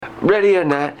ready or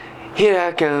not, here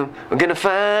I come. I'm gonna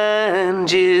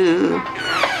find you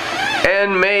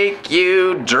and make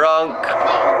you drunk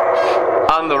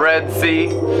on the Red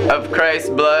Sea of Christ's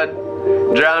blood,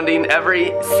 drowning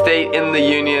every state in the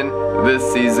Union this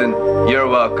season. You're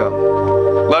welcome.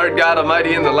 Lord God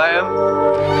Almighty and the Lamb,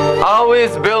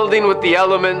 always building with the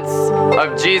elements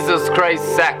of Jesus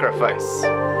Christ's sacrifice.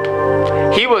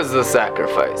 He was the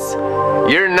sacrifice.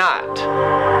 You're not.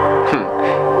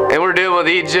 And we're dealing with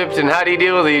Egypt, and how do you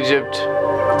deal with Egypt?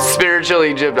 Spiritual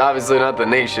Egypt, obviously not the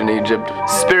nation Egypt.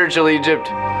 Spiritual Egypt,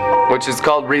 which is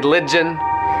called religion.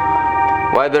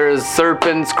 Why there is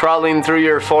serpents crawling through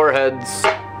your foreheads.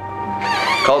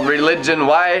 Called religion.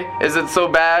 Why is it so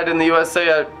bad in the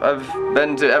USA? I've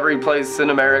been to every place in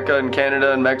America and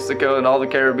Canada and Mexico and all the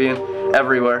Caribbean,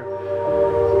 everywhere.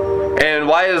 And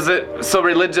why is it so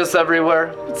religious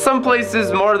everywhere? Some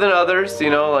places more than others,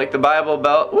 like the Bible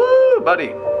Belt. Woo,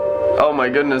 buddy. Oh my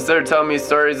goodness, they're telling me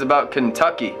stories about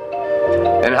Kentucky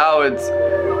and how it's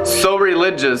so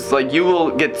religious, like you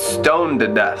will get stoned to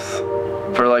death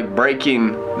for like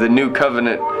breaking the new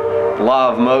covenant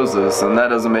law of Moses, and that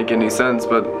doesn't make any sense,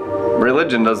 but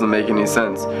religion doesn't make any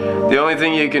sense. The only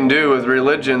thing you can do with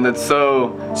religion that's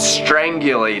so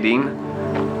strangulating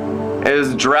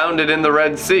is drown it in the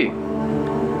Red Sea.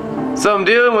 So I'm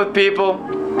dealing with people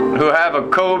who have a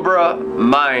cobra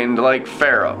mind like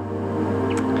Pharaoh.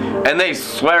 And they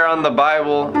swear on the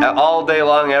Bible all day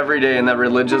long, every day, in that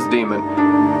religious demon,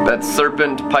 that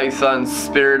serpent, python,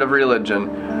 spirit of religion,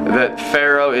 that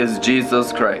Pharaoh is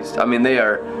Jesus Christ. I mean, they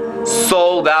are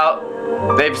sold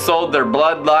out. They've sold their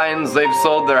bloodlines. They've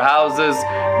sold their houses.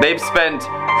 They've spent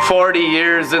 40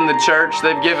 years in the church.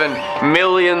 They've given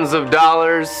millions of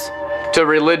dollars to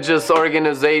religious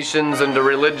organizations and to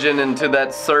religion and to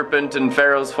that serpent in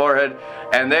Pharaoh's forehead.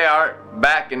 And they aren't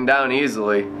backing down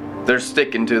easily. They're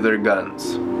sticking to their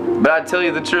guns. But I tell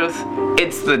you the truth,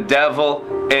 it's the devil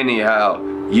anyhow,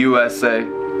 USA.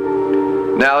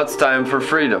 Now it's time for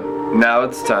freedom. Now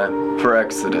it's time for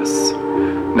Exodus.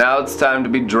 Now it's time to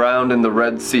be drowned in the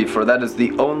Red Sea, for that is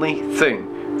the only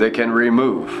thing that can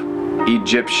remove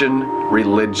Egyptian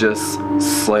religious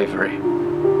slavery.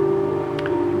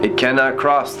 It cannot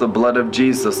cross the blood of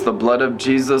Jesus. The blood of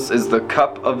Jesus is the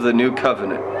cup of the new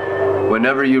covenant.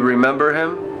 Whenever you remember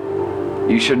him,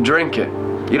 you should drink it.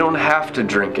 You don't have to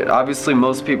drink it. Obviously,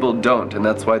 most people don't, and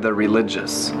that's why they're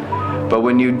religious. But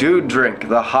when you do drink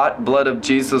the hot blood of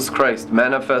Jesus Christ,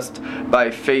 manifest by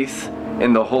faith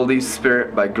in the Holy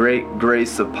Spirit, by great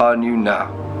grace upon you now,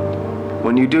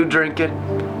 when you do drink it,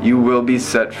 you will be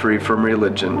set free from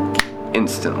religion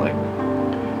instantly.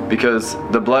 Because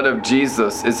the blood of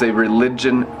Jesus is a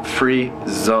religion-free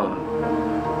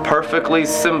zone, perfectly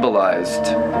symbolized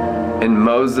in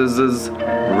Moses'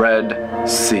 Red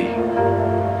Sea.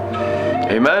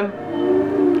 Amen?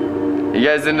 You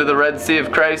guys into the Red Sea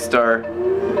of Christ, or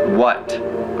what?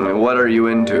 I mean, what are you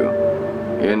into?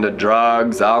 You into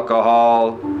drugs,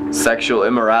 alcohol, sexual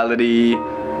immorality?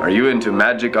 Are you into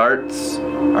magic arts?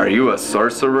 Are you a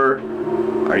sorcerer?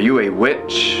 Are you a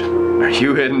witch? Are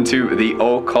you into the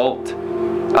occult?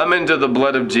 I'm into the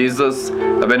blood of Jesus.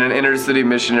 I've been an inner city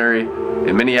missionary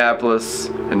in Minneapolis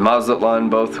and Mazatlan,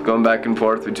 both going back and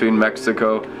forth between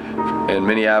Mexico and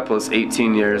Minneapolis,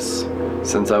 18 years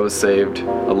since I was saved,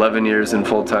 11 years in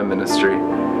full-time ministry.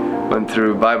 Went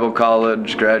through Bible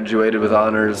college, graduated with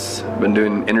honors, been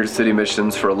doing inner city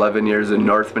missions for 11 years in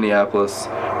North Minneapolis.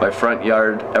 My front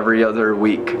yard every other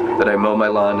week that I mow my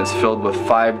lawn is filled with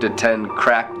 5 to 10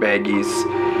 crack baggies.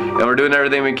 And we're doing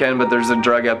everything we can, but there's a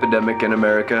drug epidemic in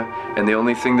America, and the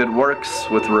only thing that works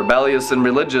with rebellious and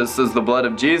religious is the blood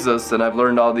of Jesus, and I've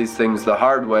learned all these things the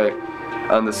hard way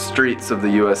on the streets of the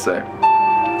USA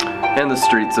and the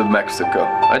streets of Mexico.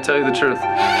 I tell you the truth.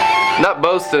 Not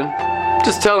boasting,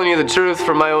 just telling you the truth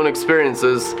from my own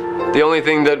experiences. The only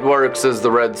thing that works is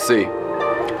the Red Sea.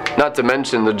 Not to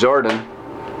mention the Jordan.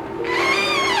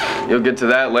 You'll get to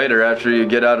that later after you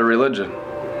get out of religion.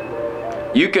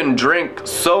 You can drink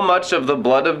so much of the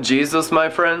blood of Jesus, my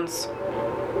friends,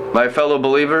 my fellow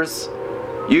believers.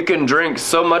 You can drink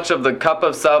so much of the cup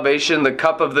of salvation, the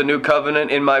cup of the new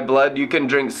covenant in my blood. You can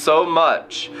drink so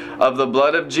much of the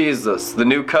blood of Jesus, the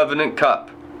new covenant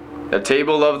cup, the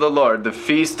table of the Lord, the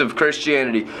feast of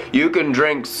Christianity. You can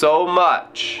drink so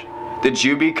much that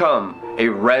you become a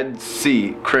Red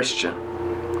Sea Christian.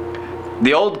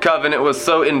 The old covenant was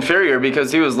so inferior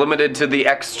because he was limited to the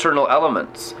external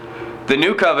elements. The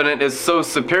new covenant is so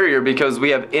superior because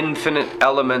we have infinite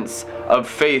elements of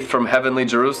faith from heavenly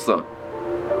Jerusalem.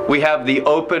 We have the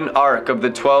open ark of the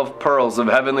 12 pearls of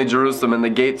heavenly Jerusalem, and the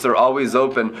gates are always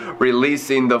open,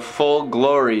 releasing the full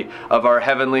glory of our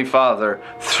Heavenly Father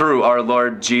through our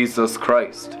Lord Jesus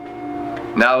Christ.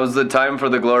 Now is the time for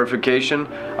the glorification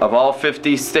of all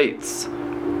 50 states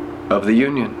of the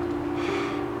Union.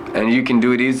 And you can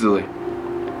do it easily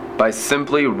by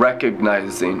simply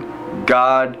recognizing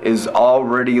God is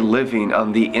already living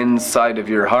on the inside of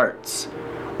your hearts.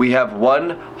 We have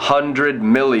 100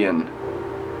 million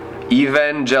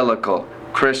evangelical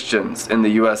Christians in the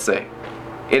USA.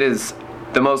 It is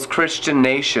the most Christian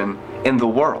nation in the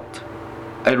world.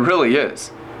 It really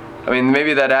is. I mean,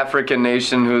 maybe that African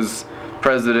nation whose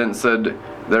president said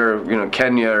they're,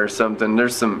 Kenya or something.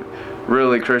 There's some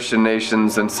really Christian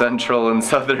nations in Central and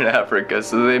Southern Africa,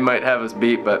 so they might have us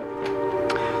beat, but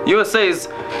USA is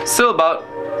still about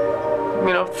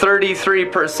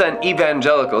 33%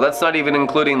 evangelical. That's not even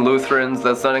including Lutherans.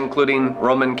 That's not including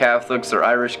Roman Catholics or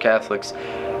Irish Catholics.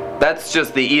 That's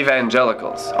just the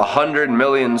evangelicals, 100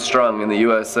 million strong in the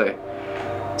USA.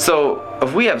 So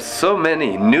if we have so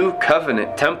many new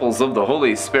covenant temples of the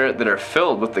Holy Spirit that are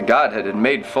filled with the Godhead and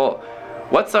made full,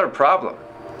 what's our problem?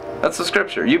 That's the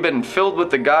scripture. You've been filled with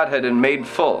the Godhead and made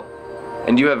full,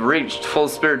 and you have reached full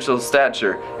spiritual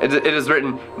stature. It is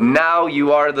written, now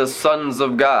you are the sons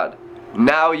of God.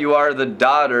 Now you are the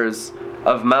daughters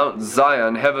of Mount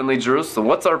Zion, heavenly Jerusalem.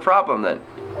 What's our problem then?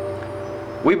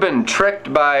 We've been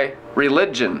tricked by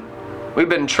religion. We've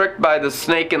been tricked by the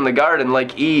snake in the garden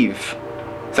like Eve,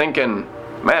 thinking,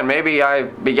 man, maybe I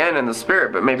began in the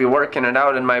spirit, but maybe working it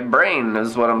out in my brain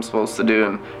is what I'm supposed to do,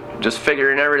 and just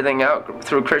figuring everything out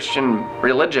through Christian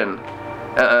religion.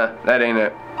 That ain't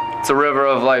it. It's a river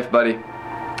of life, buddy.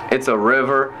 It's a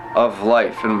river of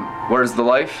life. And where's the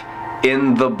life?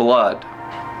 In the blood.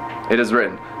 It is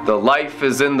written, the life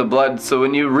is in the blood. So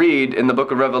when you read in the book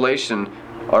of Revelation,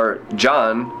 or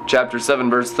John chapter 7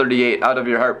 verse 38, out of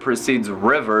your heart proceeds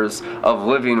rivers of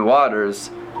living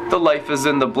waters. The life is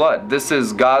in the blood. This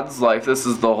is God's life. This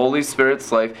is the Holy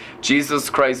Spirit's life. Jesus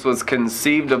Christ was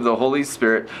conceived of the Holy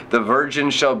Spirit. The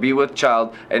virgin shall be with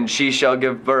child, and she shall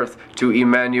give birth to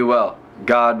Emmanuel,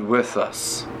 God with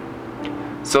us.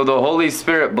 So the Holy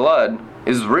Spirit blood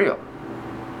is real,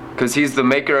 because He's the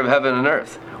maker of heaven and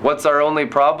earth. What's our only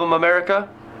problem, America?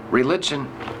 Religion.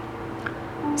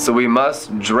 So we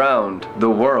must drown the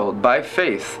world by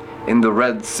faith in the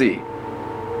Red Sea.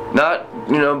 Not,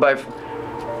 by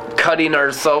cutting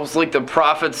ourselves like the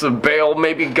prophets of Baal.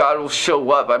 Maybe God will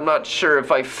show up. I'm not sure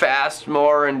if I fast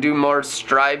more and do more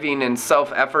striving and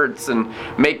self-efforts and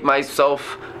make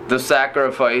myself the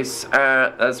sacrifice.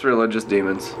 That's religious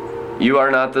demons. You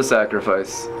are not the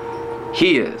sacrifice.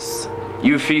 He is.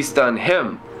 You feast on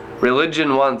Him.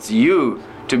 Religion wants you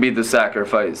to be the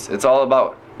sacrifice. It's all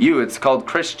about you. It's called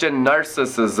Christian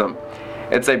narcissism.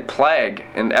 It's a plague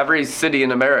in every city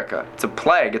in America. It's a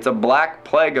plague. It's a black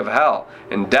plague of hell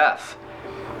and death.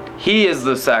 He is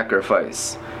the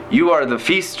sacrifice. You are the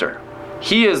feaster.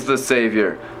 He is the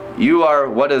Savior. You are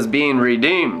what is being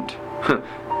redeemed.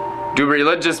 Do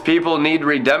religious people need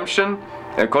redemption?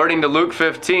 According to Luke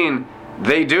 15,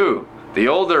 they do. The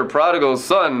older prodigal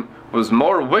son was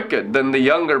more wicked than the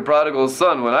younger prodigal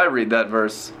son when I read that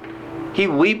verse. He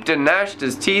wept and gnashed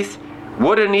his teeth,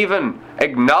 wouldn't even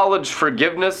acknowledge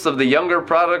forgiveness of the younger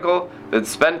prodigal that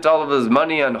spent all of his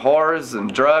money on whores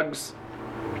and drugs.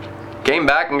 Came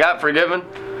back and got forgiven.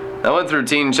 I went through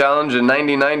Teen Challenge in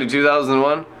 99 to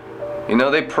 2001.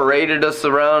 They paraded us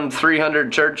around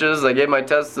 300 churches. I gave my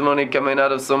testimony coming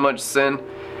out of so much sin.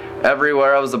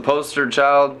 Everywhere I was a poster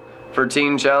child for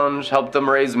Teen Challenge, helped them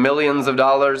raise millions of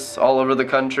dollars all over the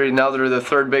country. Now they're the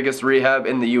third biggest rehab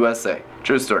in the USA.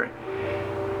 True story.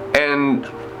 And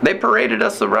they paraded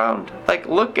us around. Like,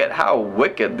 look at how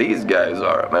wicked these guys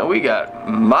are. Man, we got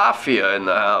mafia in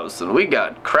the house, and we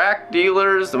got crack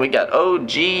dealers, and we got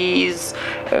OGs,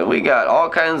 and we got all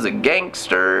kinds of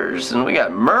gangsters, and we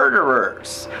got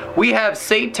murderers. We have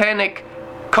satanic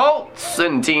cults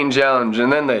in Teen Challenge,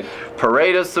 and then they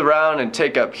parade us around and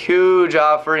take up huge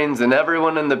offerings, and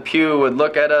everyone in the pew would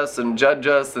look at us and judge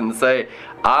us and say,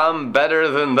 I'm better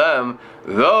than them.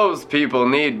 Those people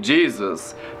need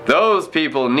Jesus. Those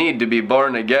people need to be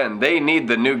born again. They need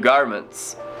the new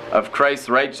garments of Christ's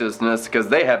righteousness, because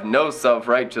they have no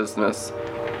self-righteousness.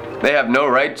 They have no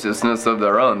righteousness of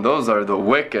their own. Those are the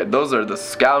wicked. Those are the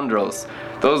scoundrels.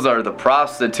 Those are the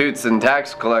prostitutes and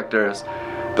tax collectors.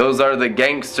 Those are the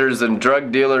gangsters and drug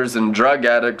dealers and drug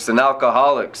addicts and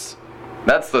alcoholics.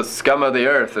 That's the scum of the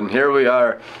earth, and here we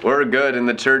are. We're good in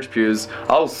the church pews.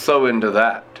 I'll sow into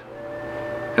that.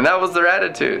 And that was their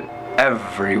attitude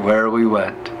everywhere we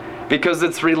went, because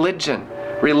it's religion.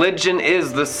 Religion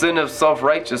is the sin of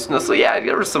self-righteousness. So yeah,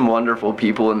 there are some wonderful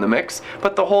people in the mix,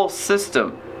 but the whole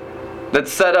system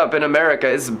that's set up in America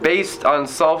is based on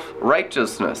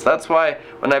self-righteousness. That's why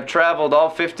when I've traveled all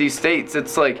 50 states,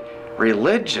 it's like,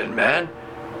 religion, man.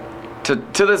 To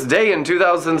this day in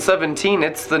 2017,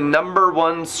 it's the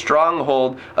 #1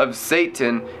 stronghold of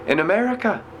Satan in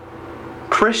America.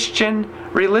 Christian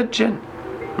religion.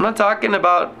 I'm not talking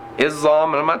about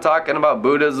Islam, and I'm not talking about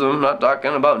Buddhism, I'm not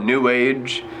talking about New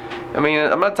Age.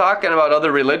 I'm not talking about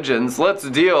other religions. Let's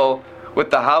deal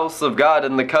with the house of God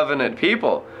and the covenant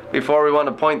people before we want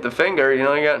to point the finger. You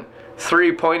got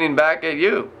 3 pointing back at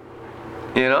you.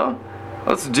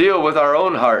 Let's deal with our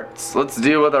own hearts. Let's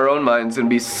deal with our own minds and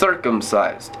be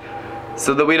circumcised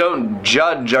so that we don't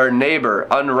judge our neighbor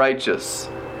unrighteous,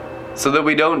 so that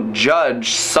we don't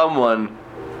judge someone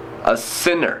a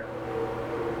sinner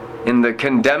in the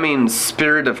condemning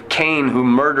spirit of Cain who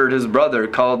murdered his brother,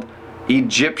 called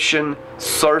Egyptian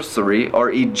sorcery or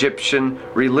Egyptian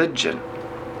religion.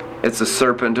 It's a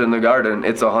serpent in the garden.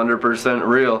 It's 100%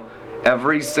 real.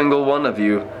 Every single one of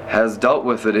you has dealt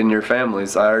with it in your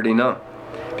families, I already know,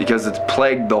 because it's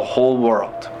plagued the whole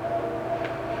world.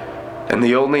 And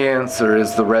the only answer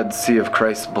is the Red Sea of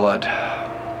Christ's blood.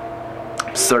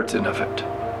 I'm certain of it.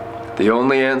 The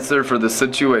only answer for the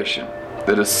situation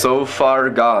that is so far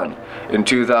gone in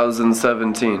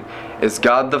 2017 is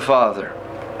God the Father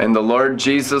and the Lord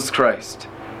Jesus Christ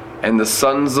and the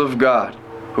sons of God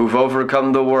who've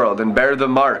overcome the world and bear the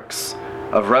marks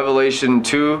of Revelation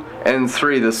 2 and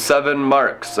 3, the 7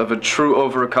 marks of a true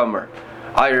overcomer.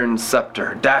 Iron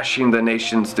scepter, dashing the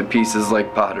nations to pieces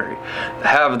like pottery.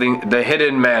 Having the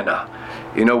hidden manna,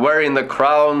 wearing the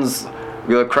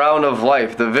crown of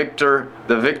life, the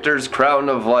victor's crown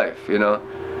of life,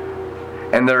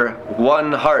 And they're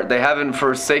one heart. They haven't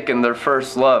forsaken their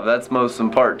first love. That's most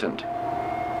important.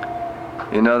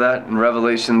 You know that in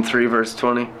Revelation 3 verse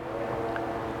 20?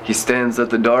 He stands at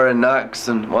the door and knocks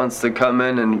and wants to come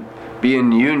in and be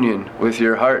in union with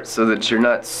your heart so that you're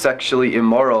not sexually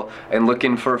immoral and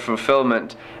looking for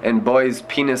fulfillment in boys'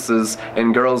 penises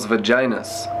and girls'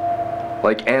 vaginas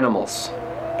like animals,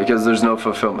 because there's no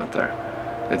fulfillment there.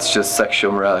 It's just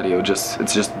sexual morality.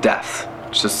 It's just death.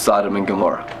 It's just Sodom and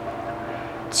Gomorrah.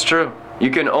 It's true. You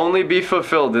can only be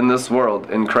fulfilled in this world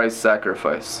in Christ's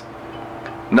sacrifice.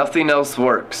 Nothing else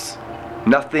works.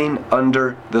 Nothing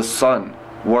under the sun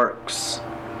works.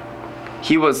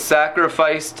 He was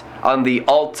sacrificed on the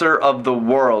altar of the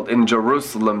world in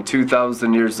Jerusalem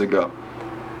 2,000 years ago.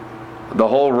 The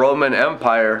whole Roman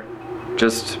Empire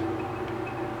just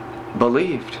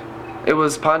believed. It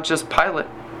was Pontius Pilate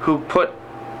who put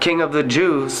King of the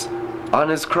Jews on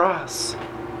his cross.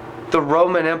 The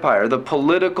Roman Empire, the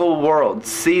political world,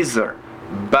 Caesar,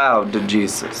 bowed to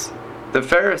Jesus. The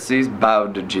Pharisees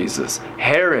bowed to Jesus.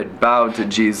 Herod bowed to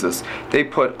Jesus. They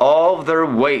put all their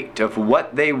weight of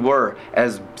what they were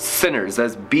as sinners,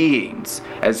 as beings,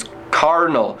 as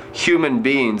carnal human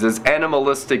beings, as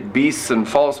animalistic beasts and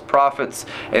false prophets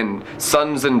and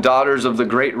sons and daughters of the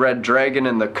great red dragon,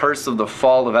 and the curse of the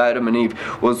fall of Adam and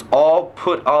Eve was all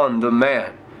put on the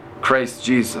man, Christ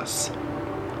Jesus.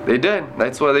 They did.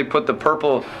 That's why they put the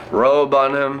purple robe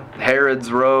on him,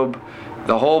 Herod's robe.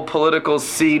 The whole political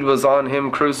seed was on him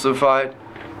crucified.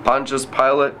 Pontius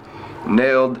Pilate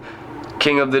nailed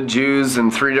King of the Jews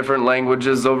in 3 different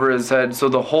languages over his head so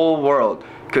the whole world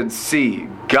could see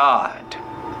God,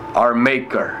 our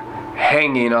Maker,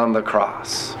 hanging on the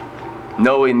cross,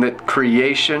 knowing that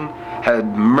creation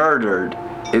had murdered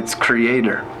its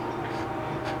Creator.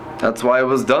 That's why it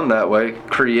was done that way.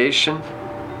 Creation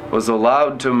was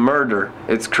allowed to murder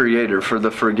its Creator for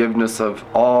the forgiveness of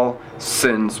all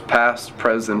sins, past,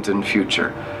 present, and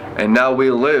future. And now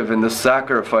we live in the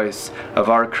sacrifice of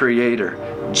our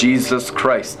Creator, Jesus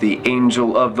Christ, the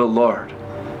angel of the Lord,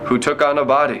 who took on a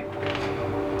body.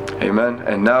 Amen.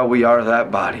 And now we are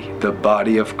that body, the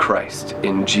body of Christ,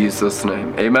 in Jesus'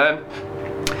 name. Amen.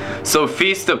 So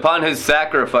feast upon his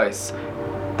sacrifice.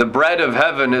 The bread of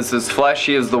heaven is his flesh.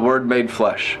 He is the Word made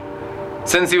flesh.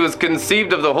 Since he was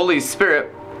conceived of the Holy Spirit,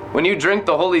 when you drink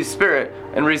the Holy Spirit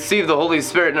and receive the Holy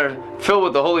Spirit and are filled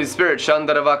with the Holy Spirit,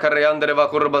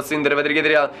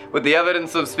 with the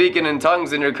evidence of speaking in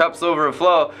tongues and your cups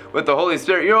overflow with the Holy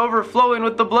Spirit, you're overflowing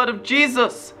with the blood of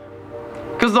Jesus.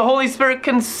 Because the Holy Spirit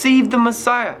conceived the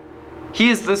Messiah.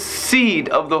 He is the seed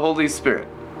of the Holy Spirit.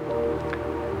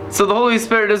 So the Holy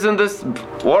Spirit isn't this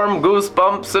warm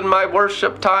goosebumps in my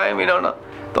worship time, no.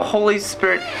 The Holy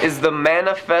Spirit is the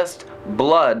manifest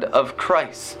blood of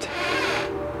Christ.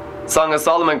 Song of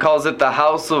Solomon calls it the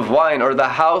house of wine, or the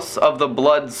house of the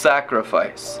blood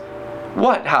sacrifice.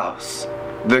 What house?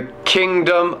 The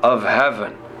kingdom of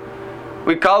heaven.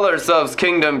 We call ourselves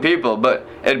kingdom people, but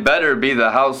it better be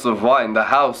the house of wine, the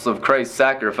house of Christ's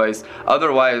sacrifice.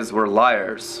 Otherwise, we're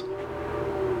liars.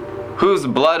 Whose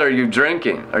blood are you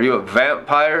drinking? Are you a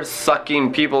vampire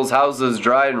sucking people's houses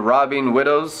dry and robbing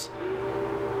widows?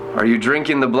 Are you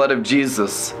drinking the blood of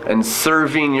Jesus and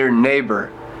serving your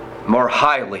neighbor more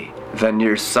highly than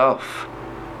yourself?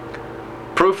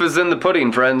 Proof is in the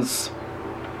pudding, friends.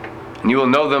 And you will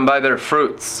know them by their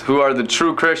fruits. Who are the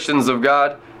true Christians of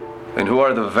God? And who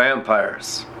are the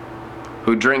vampires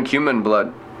who drink human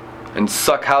blood and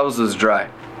suck houses dry,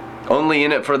 only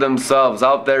in it for themselves,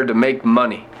 out there to make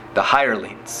money, the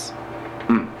hirelings.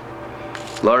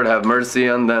 Lord, have mercy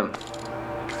on them.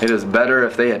 It is better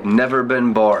if they had never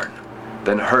been born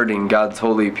than hurting God's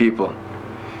holy people.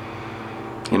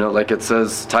 You know, like it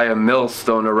says, tie a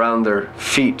millstone around their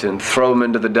feet and throw them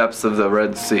into the depths of the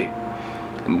Red Sea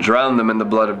and drown them in the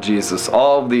blood of Jesus.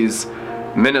 All these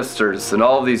ministers and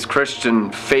all these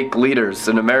Christian fake leaders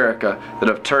in America that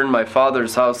have turned my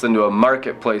Father's house into a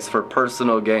marketplace for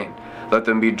personal gain, let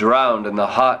them be drowned in the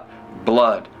hot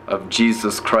blood of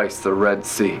Jesus Christ, the Red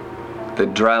Sea,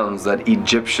 that drowns that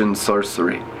Egyptian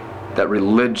sorcery, that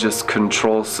religious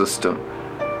control system,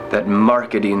 that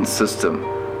marketing system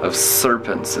of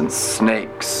serpents and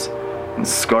snakes and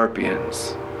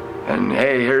scorpions. And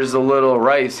hey, here's a little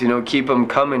rice, keep them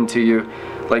coming to you.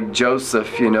 Like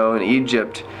Joseph, in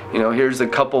Egypt, here's a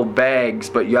couple bags,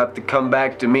 but you have to come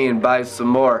back to me and buy some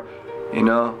more.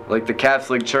 Like the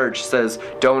Catholic Church says,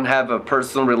 don't have a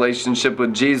personal relationship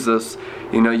with Jesus.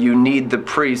 You need the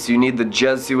priests, you need the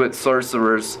Jesuit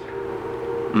sorcerers.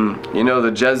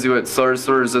 The Jesuit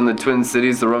sorcerers in the Twin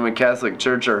Cities, the Roman Catholic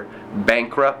Church, are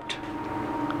bankrupt.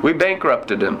 We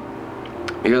bankrupted him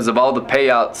because of all the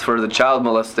payouts for the child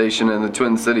molestation in the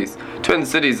Twin Cities. Twin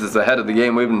Cities is ahead of the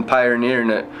game. We've been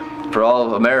pioneering it for all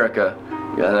of America.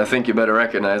 Yeah, and I think you better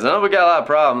recognize. I know we got a lot of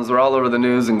problems. We're all over the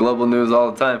news and global news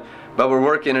all the time. But we're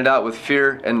working it out with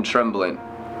fear and trembling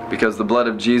because the blood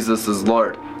of Jesus is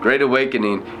Lord. Great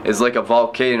Awakening is like a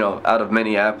volcano out of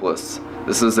Minneapolis.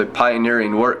 This is a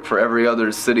pioneering work for every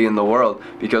other city in the world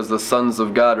because the sons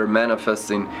of God are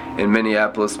manifesting in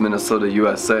Minneapolis, Minnesota,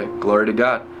 USA. Glory to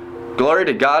God. Glory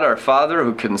to God our Father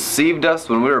who conceived us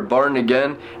when we were born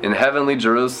again in heavenly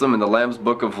Jerusalem in the Lamb's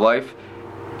Book of Life.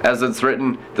 As it's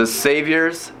written, the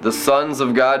Saviors, the sons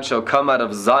of God shall come out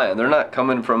of Zion. They're not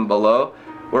coming from below.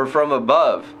 We're from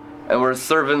above. And we're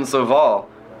servants of all.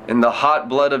 In the hot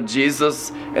blood of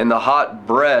Jesus and the hot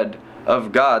bread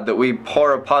of God that we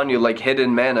pour upon you like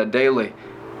hidden manna daily.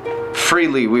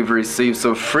 Freely we've received,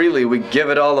 so freely we give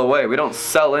it all away. We don't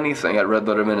sell anything at Red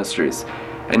Letter Ministries.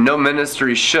 And no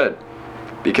ministry should,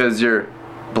 because you're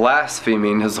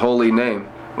blaspheming His holy name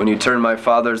when you turn my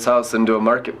Father's house into a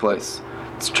marketplace.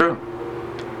 It's true.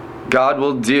 God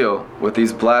will deal with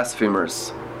these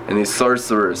blasphemers and these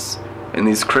sorcerers and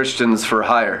these Christians for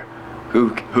hire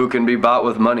who can be bought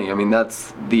with money. I mean,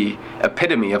 that's the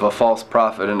epitome of a false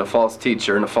prophet and a false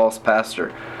teacher and a false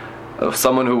pastor. Of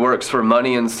someone who works for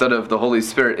money instead of the Holy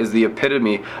Spirit is the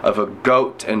epitome of a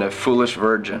goat and a foolish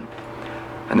virgin.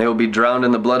 And they will be drowned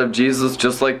in the blood of Jesus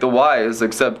just like the wise,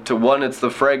 except to one it's the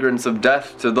fragrance of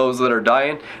death to those that are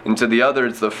dying, and to the other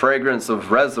it's the fragrance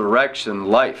of resurrection,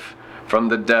 life from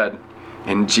the dead.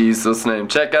 In Jesus' name.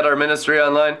 Check out our ministry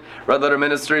online, Red Letter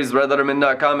Ministries,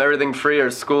 redlettermin.com, everything free,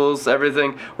 our schools,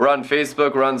 everything. We're on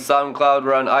Facebook, we're on SoundCloud,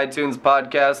 we're on iTunes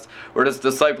podcast. We're just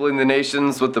discipling the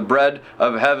nations with the bread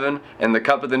of heaven and the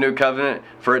cup of the new covenant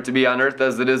for it to be on earth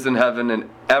as it is in heaven in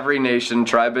every nation,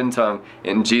 tribe, and tongue.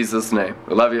 In Jesus' name.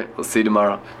 We love you. We'll see you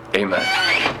tomorrow.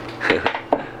 Amen.